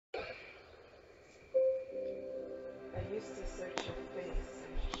used to search your face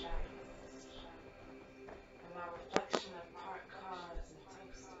in the shadows, and my reflection of parked cars and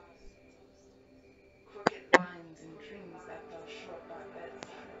toasters, crooked lines and dreams that fell short by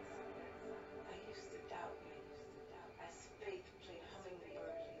bedsides. I used to doubt you, as faith played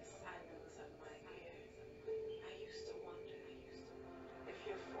hummingbird in the silence of my ear. I used to wonder if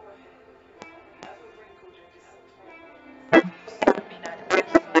your forehead ever wrinkled your disappointment. You saw me not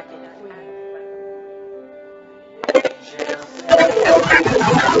acting like a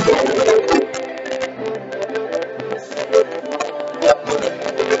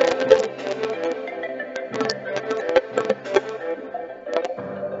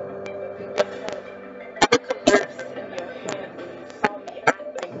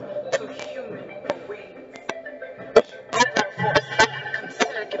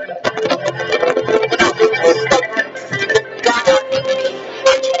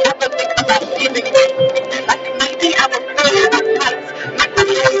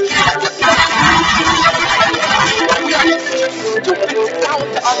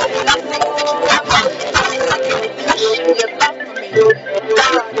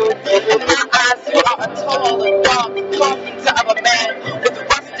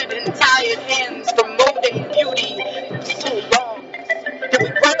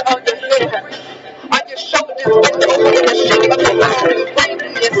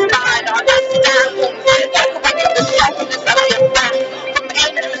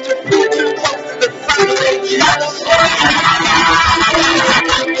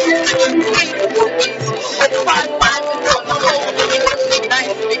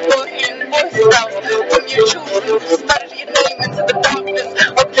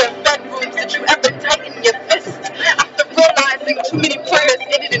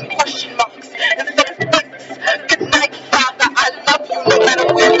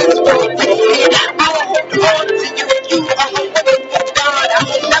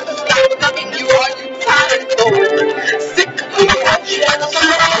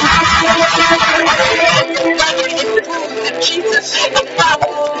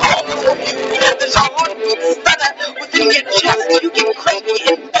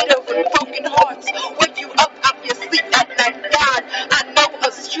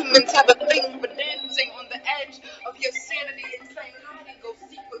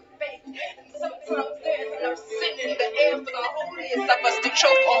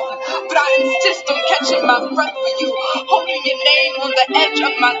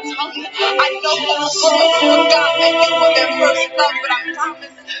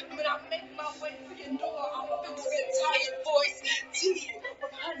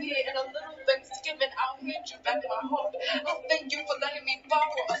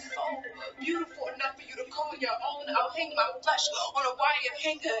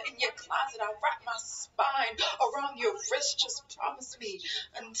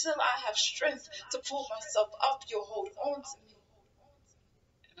until I have strength to pull myself up, you'll hold on to me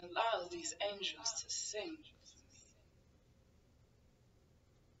and allow these angels to sing.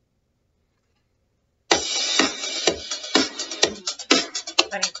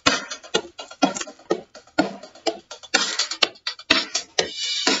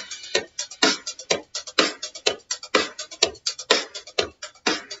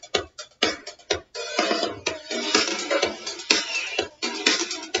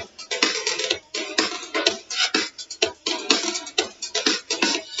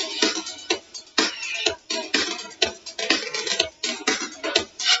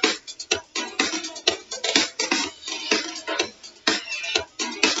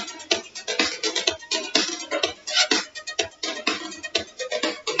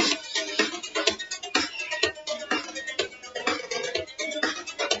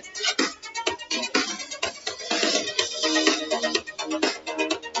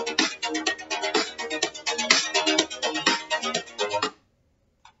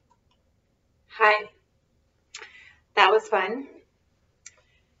 Hi, that was fun.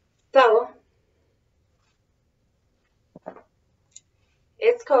 So,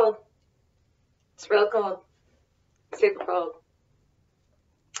 it's cold. It's real cold. Super cold.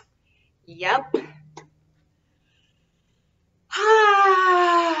 Yep.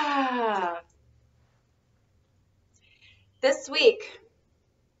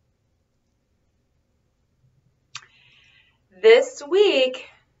 This week,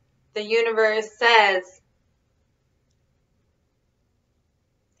 the universe says,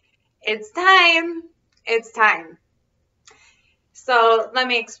 it's time. It's time. So let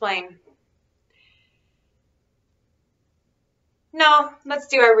me explain. No, let's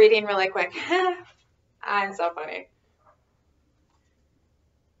do our reading really quick. I'm so funny.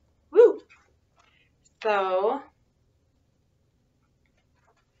 Woo. So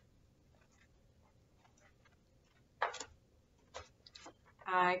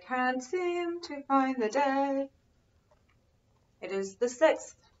I can't seem to find the day. It is the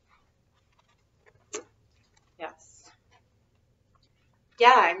 6th. Yes.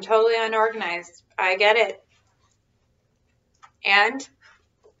 Yeah, I'm totally unorganized. I get it. And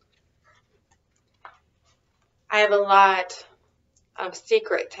I have a lot of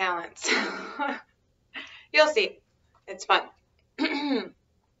secret talents. You'll see. It's fun.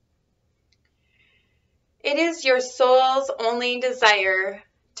 It is your soul's only desire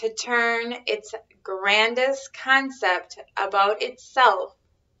to turn its grandest concept about itself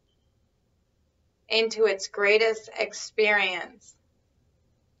into its greatest experience.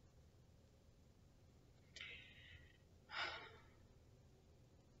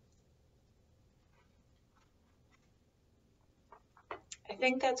 I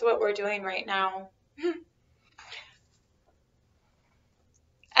think that's what we're doing right now.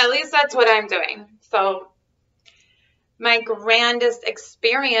 At least that's what I'm doing. So my grandest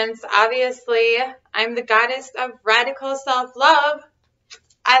experience, obviously, I'm the goddess of radical self-love.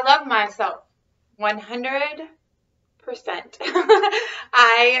 I love myself 100%.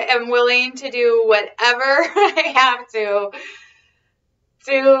 I am willing to do whatever I have to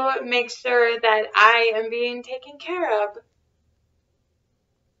make sure that I am being taken care of.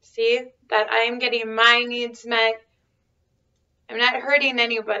 See, that I am getting my needs met. I'm not hurting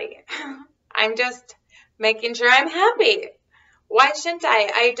anybody. I'm just making sure I'm happy. Why shouldn't I?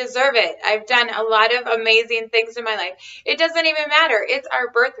 I deserve it. I've done a lot of amazing things in my life. It doesn't even matter. It's our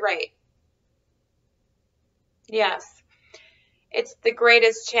birthright. Yes. It's the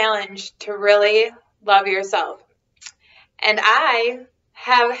greatest challenge to really love yourself. And I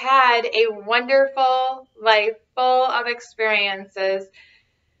have had a wonderful life full of experiences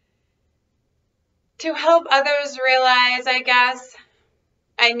to help others realize, I guess.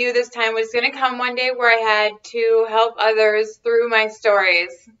 I knew this time was going to come one day where I had to help others through my stories.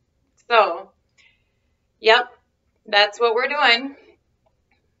 So, yep, that's what we're doing.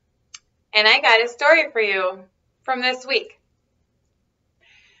 And I got a story for you from this week.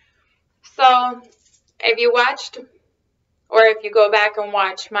 So, if you watched, or if you go back and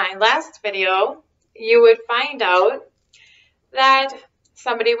watch my last video, you would find out that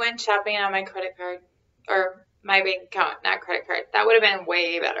somebody went shopping on my credit card, or my bank account, not credit card. That would have been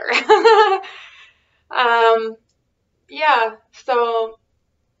way better. Yeah, so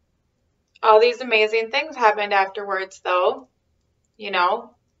all these amazing things happened afterwards, though. You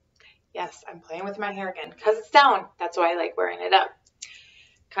know, yes, I'm playing with my hair again because it's down. That's why I like wearing it up,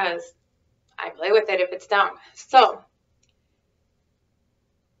 because I play with it if it's down. So,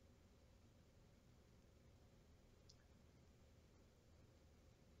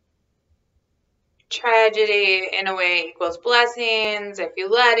 tragedy in a way equals blessings if you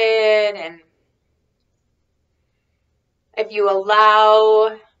let it, and if you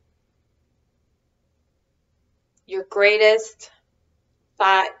allow your greatest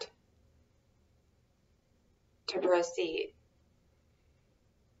thought to proceed.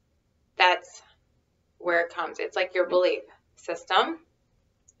 That's where it comes. It's like your belief system.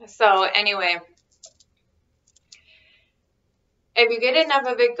 So anyway, if you get enough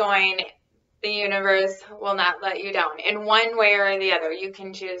of it going, the universe will not let you down in one way or the other. You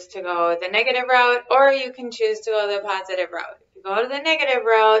can choose to go the negative route, or you can choose to go the positive route. If you go to the negative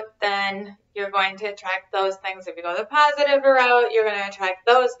route, then you're going to attract those things. If you go the positive route, you're going to attract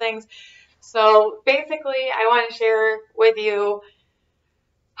those things. So basically, I want to share with you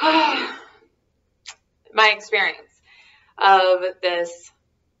my experience of this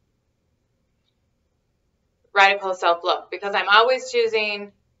radical self-love, because I'm always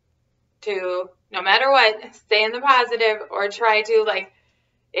choosing to, no matter what, stay in the positive, or try to, like,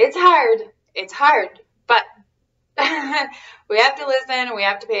 it's hard, but we have to listen, we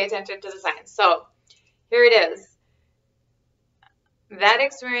have to pay attention to the signs. So here it is. That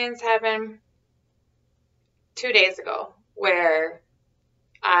experience happened 2 days ago, where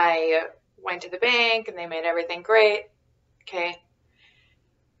I went to the bank and they made everything great, okay,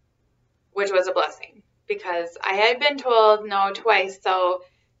 which was a blessing, because I had been told no twice, so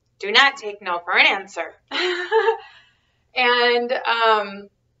do not take no for an answer. And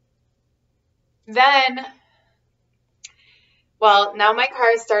then, well, now my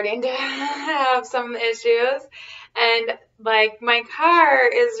car is starting to have some issues, and like my car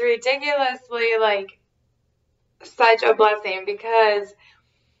is ridiculously like such a blessing, because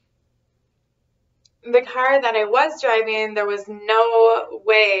the car that I was driving, there was no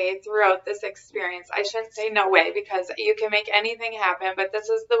way throughout this experience. I shouldn't say no way, because you can make anything happen, but this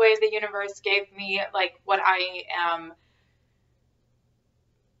is the way the universe gave me, like, what I am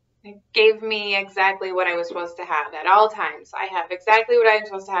It gave me exactly what I was supposed to have at all times. I have exactly what I'm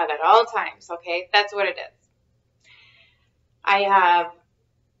supposed to have at all times, okay? That's what it is. I have,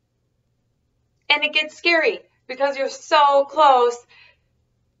 and it gets scary because you're so close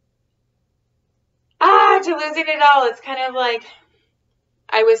to losing it all. It's kind of like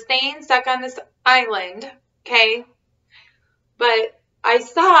I was staying stuck on this island, okay? But I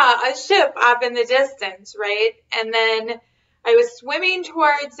saw a ship off in the distance, right? And then I was swimming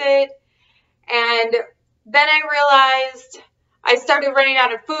towards it, and then I realized I started running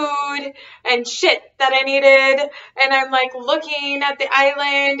out of food and shit that I needed. And I'm like looking at the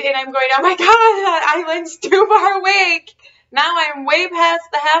island and I'm going, oh my God, that island's too far away. Now I'm way past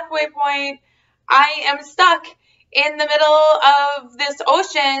the halfway point. I am stuck in the middle of this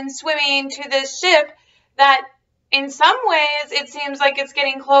ocean swimming to this ship that in some ways it seems like it's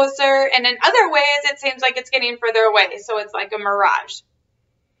getting closer, and in other ways it seems like it's getting further away. So it's like a mirage.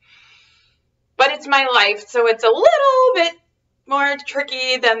 But it's my life, so it's a little bit more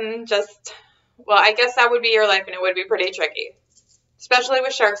tricky than just, well, I guess that would be your life, and it would be pretty tricky, especially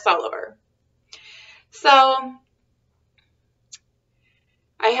with sharks all over. So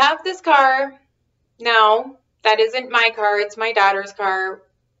I have this car now. That isn't my car. It's my daughter's car,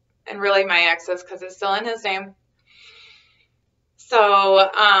 and really my ex's because it's still in his name. So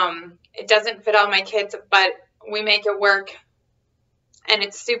it doesn't fit all my kids, but we make it work, and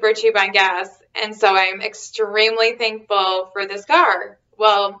it's super cheap on gas. And so I'm extremely thankful for this car.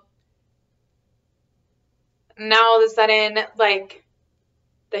 Well, now all of a sudden, like,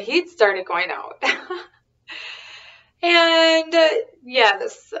 the heat started going out. And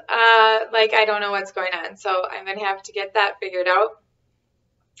yes, like, I don't know what's going on. So I'm going to have to get that figured out.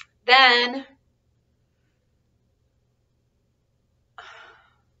 Then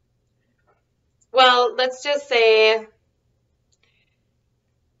well, let's just say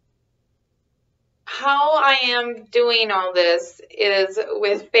how I am doing all this is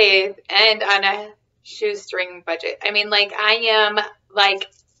with faith and on a shoestring budget. I mean, like, I am like,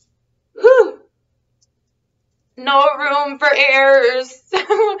 whew, no room for errors.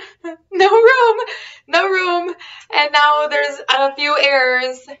 No room. And now there's a few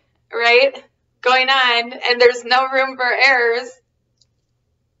errors, right, going on, and there's no room for errors.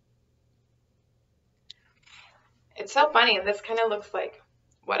 It's so funny. This kind of looks like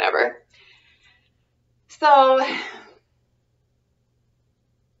whatever. So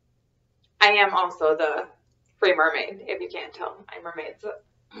I am also the free mermaid, if you can't tell. I'm mermaids.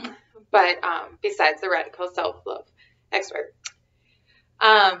 But besides the radical self-love expert.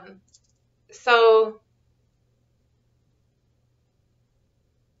 So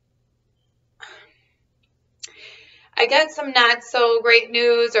I got some not so great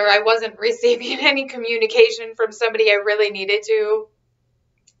news, or I wasn't receiving any communication from somebody I really needed to,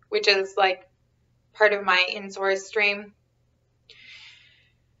 which is like part of my in-source stream.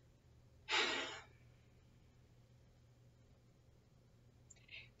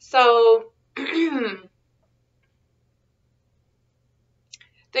 So the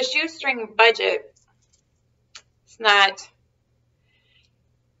shoestring budget is not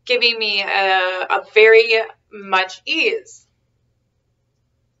giving me a very much ease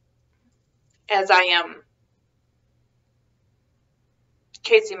as I am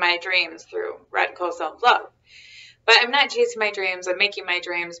chasing my dreams through radical self-love. But I'm not chasing my dreams. I'm making my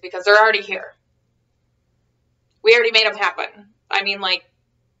dreams because they're already here. We already made them happen. I mean, like,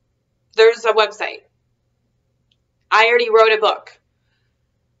 there's a website. I already wrote a book.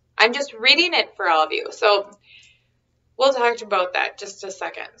 I'm just reading it for all of you. So we'll talk about that just a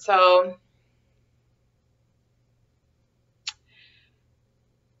second. So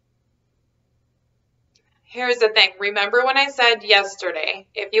here's the thing. Remember when I said yesterday,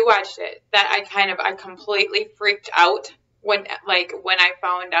 if you watched it, that I completely freaked out when I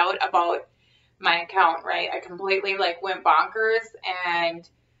found out about my account, right? I completely like went bonkers and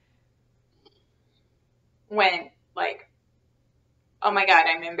went like, oh my God,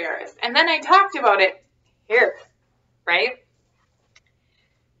 I'm embarrassed. And then I talked about it here, right?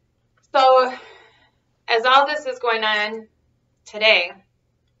 So as all this is going on today,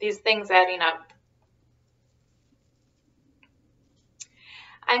 these things adding up,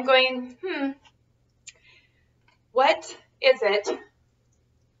 I'm going, what is it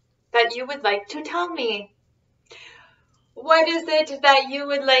that you would like to tell me? What is it that you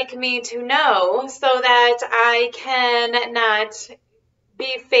would like me to know so that I can not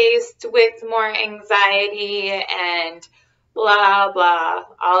be faced with more anxiety and blah, blah,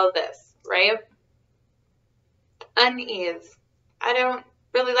 all of this, right? Unease. I don't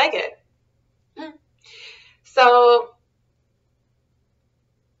really like it. So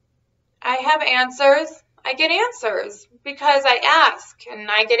I have answers. I get answers because I ask and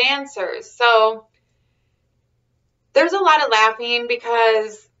I get answers. So there's a lot of laughing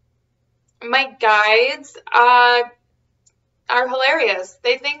because my guides are hilarious.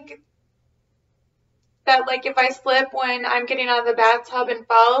 They think that, like, if I slip when I'm getting out of the bathtub and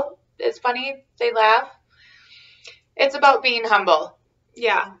fall, it's funny. They laugh. It's about being humble.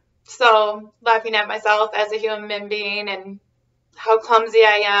 Yeah. So laughing at myself as a human being and how clumsy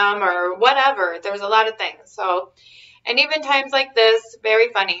I am or whatever. There's a lot of things. So, and even times like this, very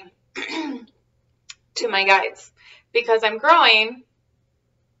funny to my guides because I'm growing,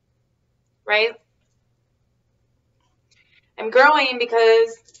 right? I'm growing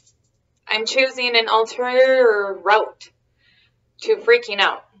because I'm choosing an ulterior route to freaking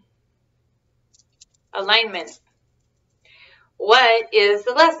out. Alignment. What is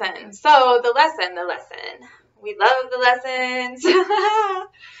the lesson? So the lesson. We love the lessons.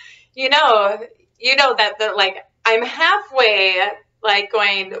 you know that like I'm halfway like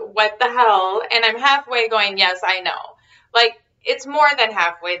going, what the hell? And I'm halfway going, yes, I know. Like it's more than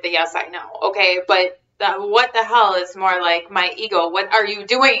halfway the yes, I know. Okay. But the what the hell is more like my ego. What are you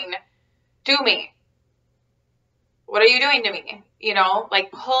doing to me? What are you doing to me? You know,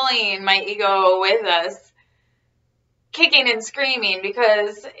 like pulling my ego with us, kicking and screaming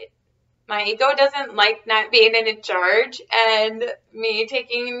because my ego doesn't like not being in charge and me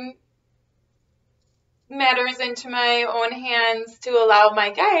taking matters into my own hands to allow my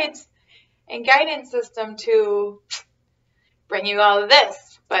guides and guidance system to bring you all of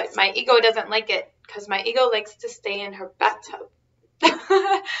this. But my ego doesn't like it because my ego likes to stay in her bathtub.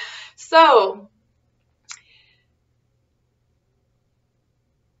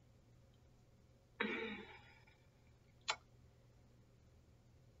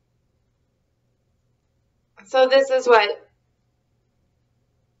 So this is what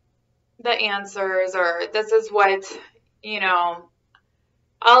the answers, or this is what,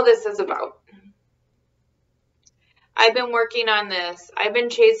 all this is about. I've been working on this. I've been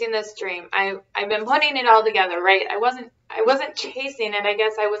chasing this dream. I've been putting it all together, right? I wasn't chasing it. I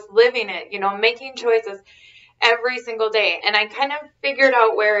guess I was living it, making choices every single day. And I kind of figured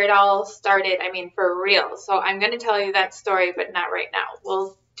out where it all started. I mean, for real. So I'm going to tell you that story, but not right now.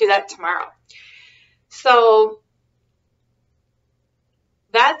 We'll do that tomorrow. So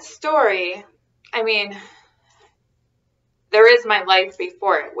that story, I mean, there is my life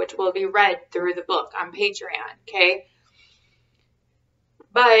before it, which will be read through the book on Patreon, okay?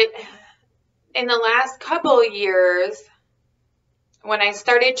 But in the last couple of years, when I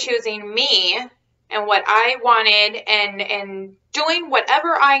started choosing me and what I wanted and doing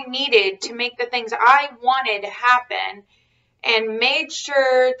whatever I needed to make the things I wanted happen, and made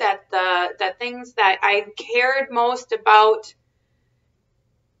sure that the things that I cared most about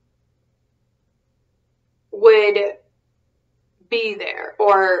would be there,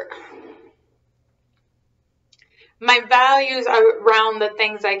 or my values around the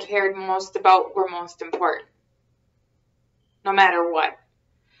things I cared most about were most important. No matter what.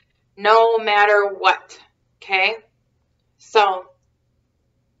 No matter what. Okay? So,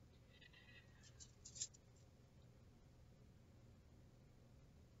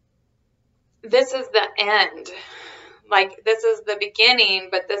 this is the end. Like, this is the beginning,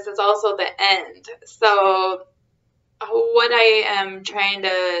 but this is also the end. So, what I am trying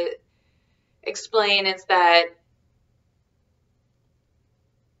to explain is that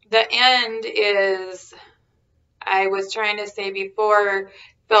the end is, I was trying to say before,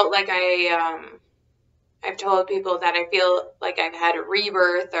 felt like I've told people that I feel like I've had a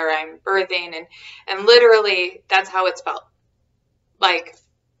rebirth or I'm birthing, and literally that's how it's felt. Like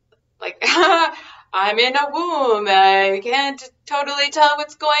I'm in a womb. I can't totally tell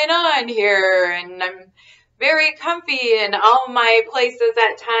what's going on here, and I'm very comfy in all my places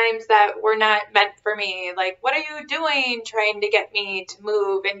at times that were not meant for me. Like, what are you doing trying to get me to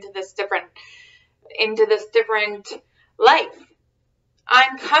move into this different life?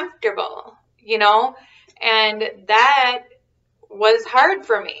 I'm comfortable, and that was hard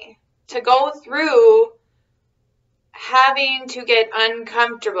for me to go through, having to get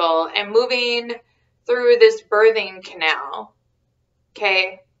uncomfortable and moving through this birthing canal.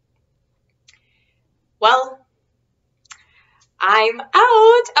 Okay. Well, I'm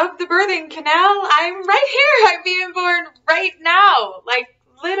out of the birthing canal. I'm right here. I'm being born right now. Like,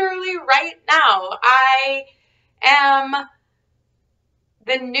 literally right now. I am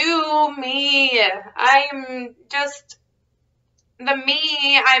the new me. I'm just the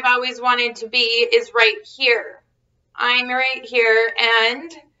me I've always wanted to be is right here. I'm right here,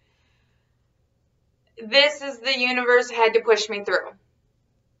 and this is the universe had to push me through.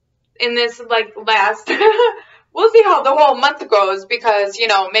 in this like last we'll see how the whole month goes, because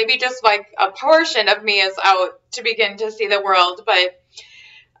maybe just like a portion of me is out to begin to see the world, but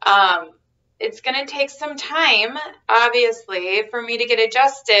it's going to take some time, obviously, for me to get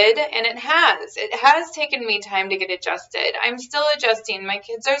adjusted, and it has taken me time to get adjusted. I'm still adjusting, my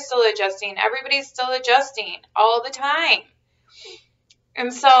kids are still adjusting, everybody's still adjusting all the time.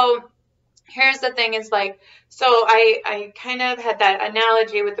 And so here's the thing, is like, so I kind of had that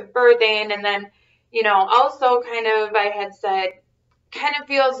analogy with the birthing, and then, also kind of, I had said, kind of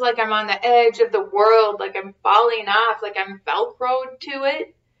feels like I'm on the edge of the world, like I'm falling off, like I'm Velcroed to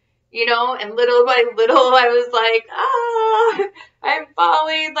it, and little by little I was like, I'm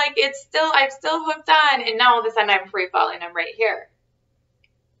falling, like I'm still hooked on, and now all of a sudden I'm free falling, I'm right here.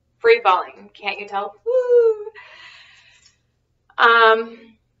 Free falling, can't you tell? Woo!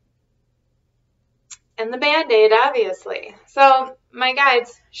 And the Band-Aid, obviously. So my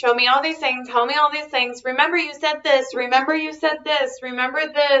guides show me all these things, tell me all these things. Remember you said this. Remember you said this. Remember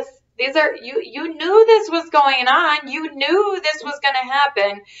this. These are, you knew this was going on. You knew this was going to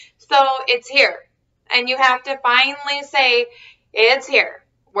happen. So it's here. And you have to finally say, it's here.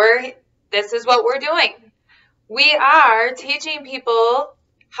 This is what we're doing. We are teaching people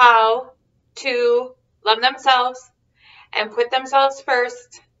how to love themselves and put themselves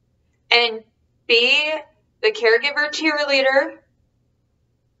first and be the caregiver cheerleader,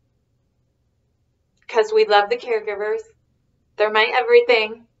 because we love the caregivers. They're my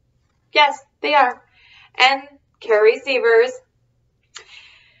everything. Yes, they are. And care receivers.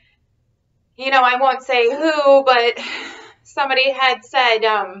 I won't say who, but somebody had said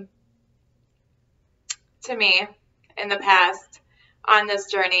to me in the past on this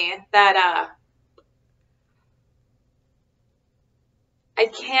journey that I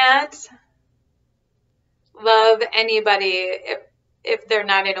can't love anybody if they're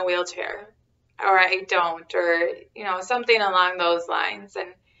not in a wheelchair, or I don't, or something along those lines.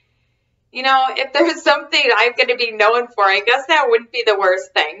 And if there's something I'm going to be known for, I guess that wouldn't be the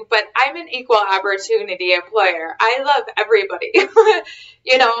worst thing, but I'm an equal opportunity employer. I love everybody.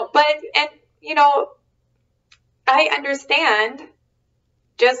 I understand,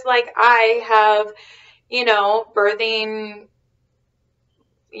 just like I have birthing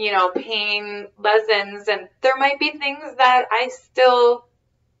pain lessons, and there might be things that I still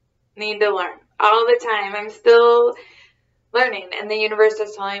need to learn all the time. I'm still learning, and the universe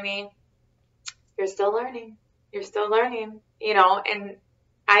is telling me, you're still learning, and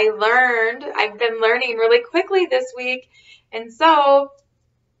I've been learning really quickly this week, and so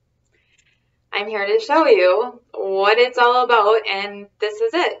I'm here to show you what it's all about, and this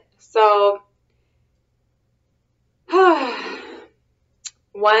is it. So,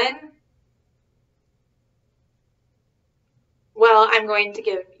 I'm going to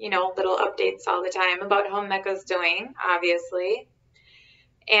give, little updates all the time about how Mecca's doing, obviously.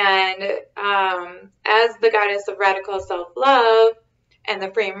 And as the goddess of radical self-love and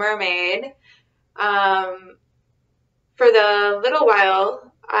the free mermaid, for the little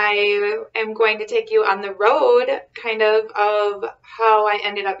while, I am going to take you on the road kind of how I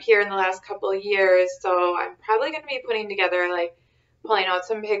ended up here in the last couple of years. So I'm probably going to be putting together, like, pulling out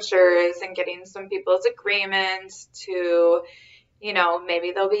some pictures and getting some people's agreements to,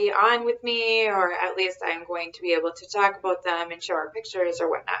 maybe they'll be on with me, or at least I'm going to be able to talk about them and show our pictures or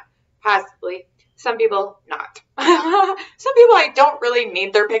whatnot. Possibly. Some people not. Some people, I don't really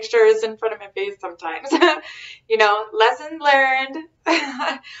need their pictures in front of my face sometimes. Lesson learned.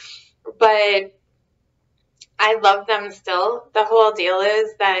 But I love them still. The whole deal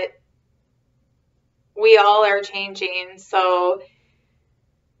is that we all are changing. So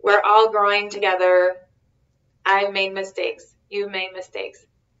we're all growing together. I've made mistakes. You've made mistakes.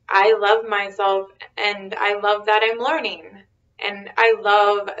 I love myself, and I love that I'm learning. And I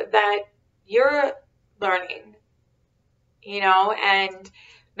love that you're learning, and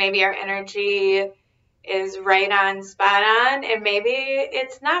maybe our energy is right on, spot on, and maybe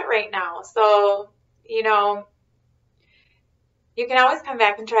it's not right now. So, you can always come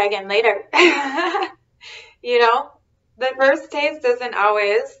back and try again later. The first taste isn't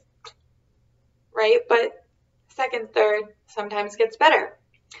always right, but second, third sometimes gets better.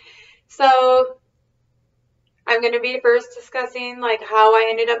 So I'm going to be first discussing like how I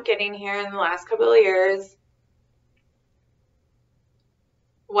ended up getting here in the last couple of years,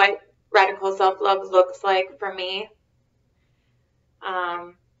 what radical self-love looks like for me.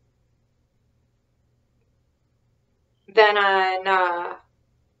 Then on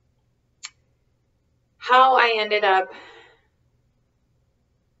how I ended up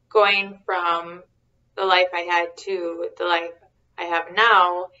going from the life I had to the life I have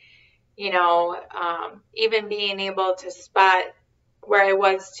now, Even being able to spot where I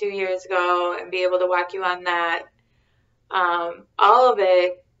was 2 years ago and be able to walk you on that. All of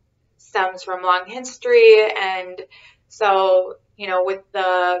it stems from long history. And so, with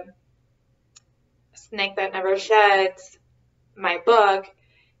the Snake That Never Sheds, my book,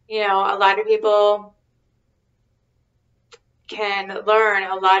 a lot of people can learn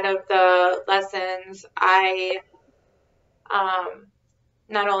a lot of the lessons I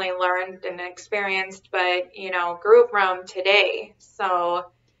not only learned and experienced, but, grew from today. So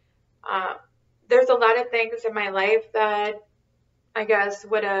there's a lot of things in my life that I guess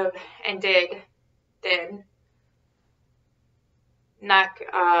would have and did knock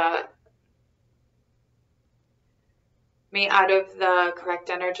me out of the correct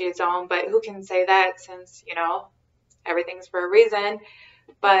energy zone. But who can say that, since, everything's for a reason.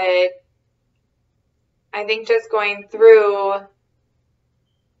 But I think just going through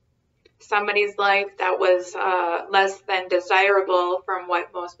somebody's life that was less than desirable from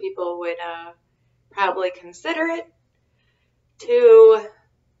what most people would probably consider it, to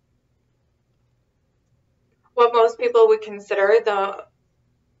what most people would consider the,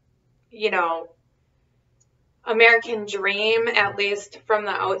 American dream, at least from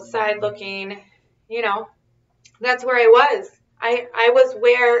the outside looking, that's where I was. I was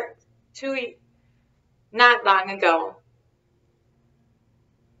where not long ago.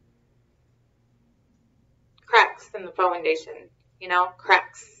 Cracks in the foundation,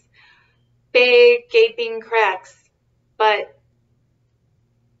 cracks. Big, gaping cracks. But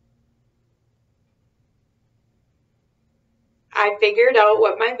I figured out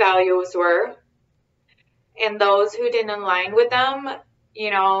what my values were, and those who didn't align with them,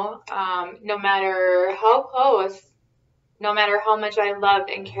 no matter how close, no matter how much I loved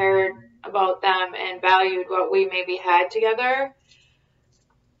and cared about them and valued what we maybe had together,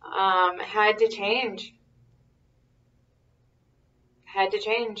 had to change. Had to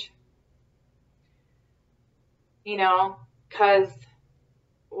change. Because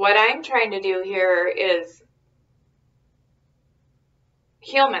what I'm trying to do here is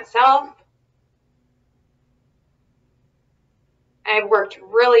heal myself. I've worked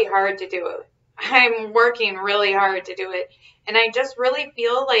really hard to do it. I'm working really hard to do it. And I just really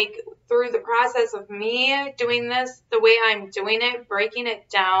feel like through the process of me doing this the way I'm doing it, breaking it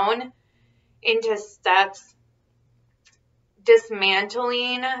down into steps,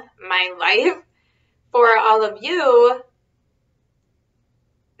 dismantling my life for all of you,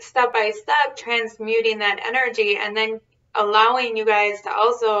 step by step, transmuting that energy, and then allowing you guys to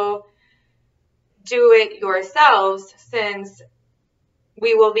also do it yourselves, since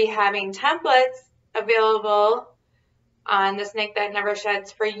we will be having templates available on The Snake That Never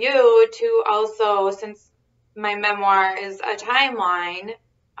Sheds for you to also, since my memoir is a timeline,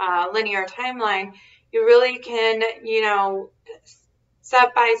 linear timeline, you really can,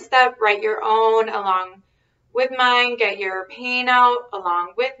 step by step write your own along with mine, get your pain out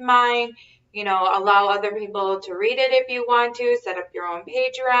along with mine, allow other people to read it if you want to, set up your own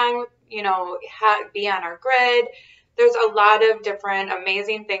Patreon, be on our grid. There's a lot of different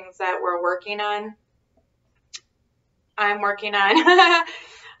amazing things that we're working on. I'm working on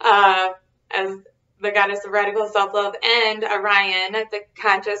as the goddess of radical self-love, and Orion, the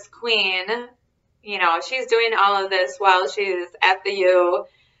conscious queen. She's doing all of this while she's at the U.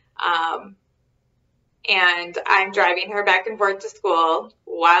 And I'm driving her back and forth to school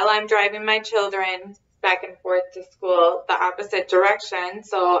while I'm driving my children back and forth to school the opposite direction.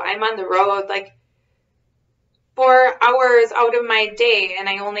 So I'm on the road like 4 hours out of my day, and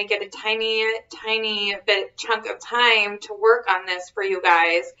I only get a tiny bit chunk of time to work on this for you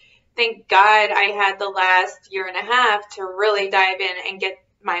guys. Thank God I had the last year and a half to really dive in and get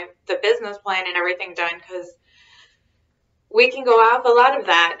the business plan and everything done, because we can go off a lot of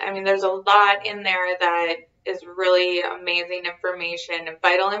that. I mean, there's a lot in there that is really amazing information and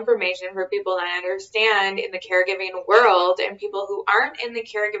vital information for people that understand in the caregiving world, and people who aren't in the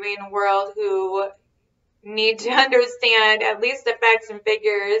caregiving world who need to understand at least the facts and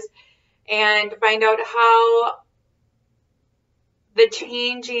figures and find out how the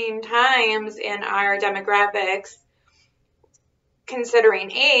changing times in our demographics,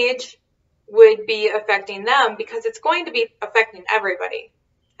 considering age, would be affecting them, because it's going to be affecting everybody.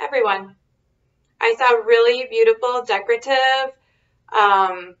 Everyone. I saw really beautiful decorative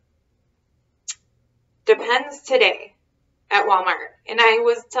Depends today at Walmart. And I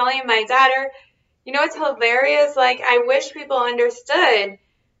was telling my daughter, it's hilarious. Like, I wish people understood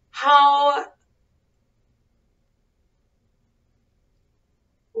how,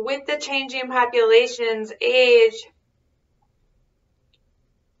 with the changing population's age,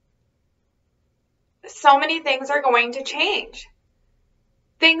 so many things are going to change.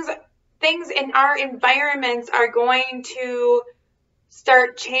 Things in our environments are going to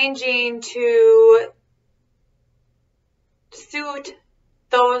start changing to suit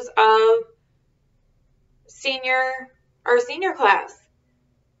those of senior class.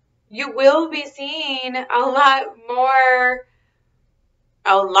 You will be seeing a lot more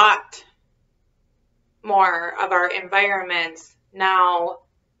of our environments now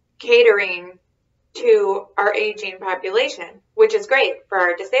catering to our aging population, which is great for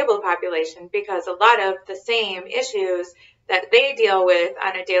our disabled population, because a lot of the same issues that they deal with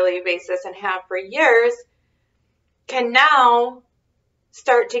on a daily basis and have for years can now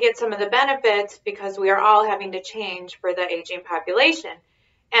start to get some of the benefits, because we are all having to change for the aging population.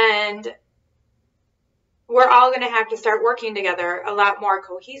 And we're all going to have to start working together a lot more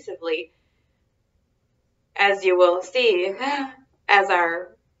cohesively, as you will see, as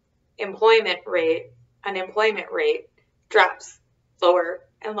our unemployment rate drops lower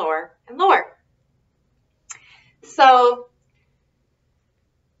and lower and lower. So,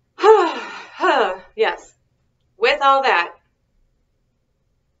 yes, with all that,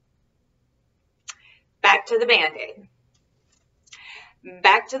 back to the Band-Aid.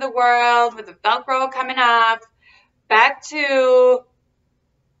 Back to the world with the Velcro coming off. Back to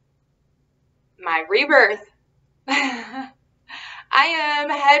my rebirth. I am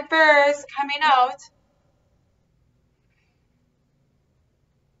head first coming out.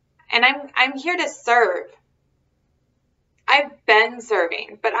 And I'm here to serve. I've been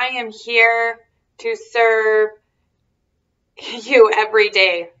serving, but I am here to serve you every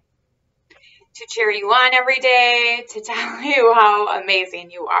day. To cheer you on every day, to tell you how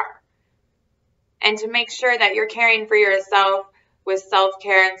amazing you are. And to make sure that you're caring for yourself with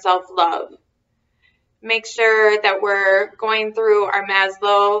self-care and self-love. Make sure that we're going through our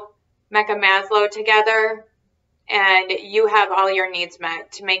Mecca Maslow together, and you have all your needs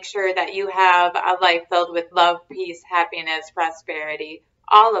met, to make sure that you have a life filled with love, peace, happiness, prosperity,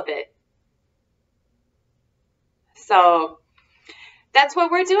 all of it. So that's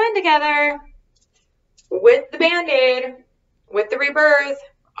what we're doing together with the Band-Aid, with the rebirth,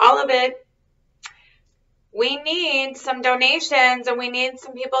 all of it. We need some donations, and we need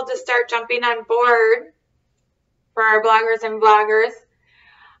some people to start jumping on board for our bloggers and vloggers.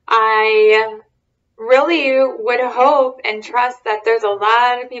 I really would hope and trust that there's a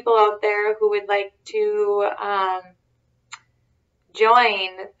lot of people out there who would like to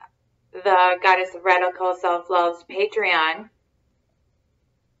join the Goddess of Radical Self-Love's Patreon.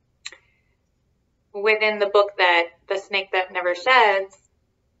 Within the book that The Snake That Never Sheds,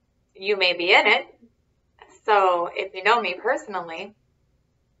 you may be in it. So if you know me personally.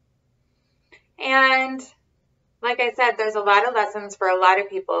 And like I said, there's a lot of lessons for a lot of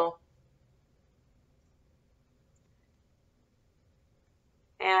people.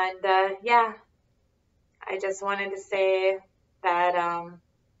 And yeah, I just wanted to say that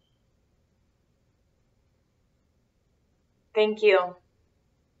thank you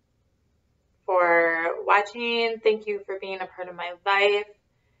for watching. Thank you for being a part of my life.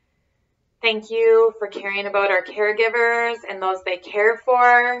 Thank you for caring about our caregivers and those they care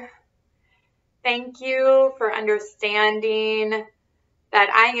for. Thank you for understanding that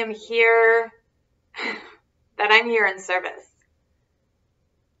I am here, that I'm here in service.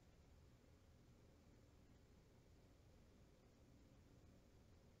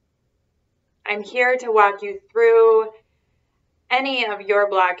 I'm here to walk you through any of your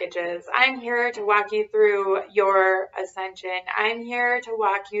blockages. I'm here to walk you through your ascension. I'm here to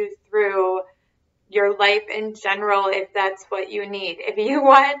walk you through your life in general, if that's what you need. If you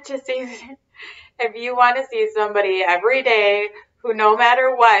want to see somebody every day who, no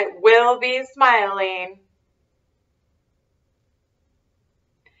matter what, will be smiling,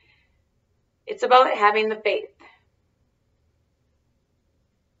 it's about having the faith.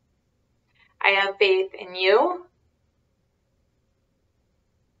 I have faith in you.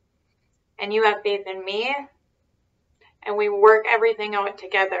 And you have faith in me, and we work everything out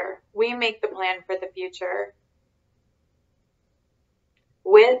together. We make the plan for the future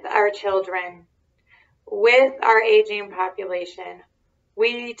with our children, with our aging population.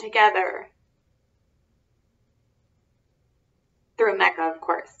 We together, through Mecca, of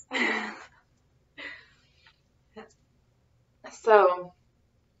course. So,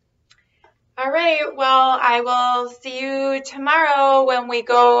 all right, well, I will see you tomorrow when we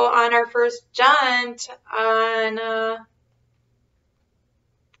go on our first jaunt on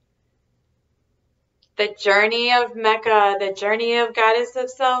the journey of Mecca, the journey of Goddess of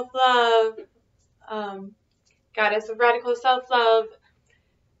Self-Love, Goddess of Radical Self-Love.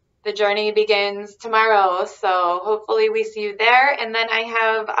 the journey begins tomorrow. So hopefully we see you there. And then I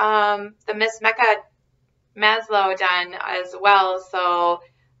have the Miss Mecca Maslow done as well. So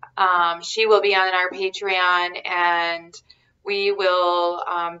she will be on our Patreon, and we will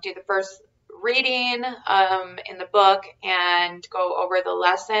do the first reading in the book and go over the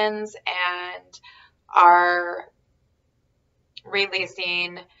lessons and our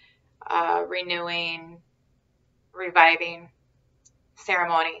releasing, renewing, reviving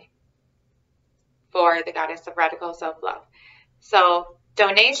ceremony for the Goddess of Radical Self-Love. So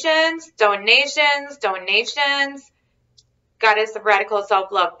donations, donations, donations. Goddess of Radical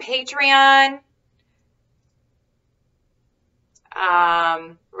Self-Love Patreon,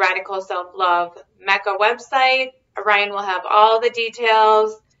 Radical Self-Love Mecca website. Orion will have all the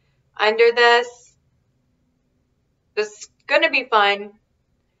details under this. This is going to be fun.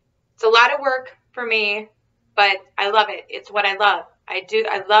 It's a lot of work for me, but I love it. It's what I love.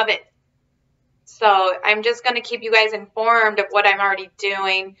 I love it. So I'm just going to keep you guys informed of what I'm already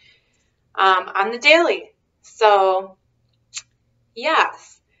doing on the daily. So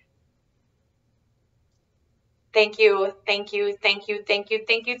yes. Thank you, thank you, thank you, thank you,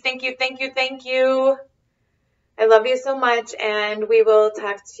 thank you, thank you, thank you, thank you. I love you so much, and we will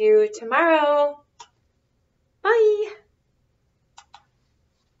talk to you tomorrow. Bye.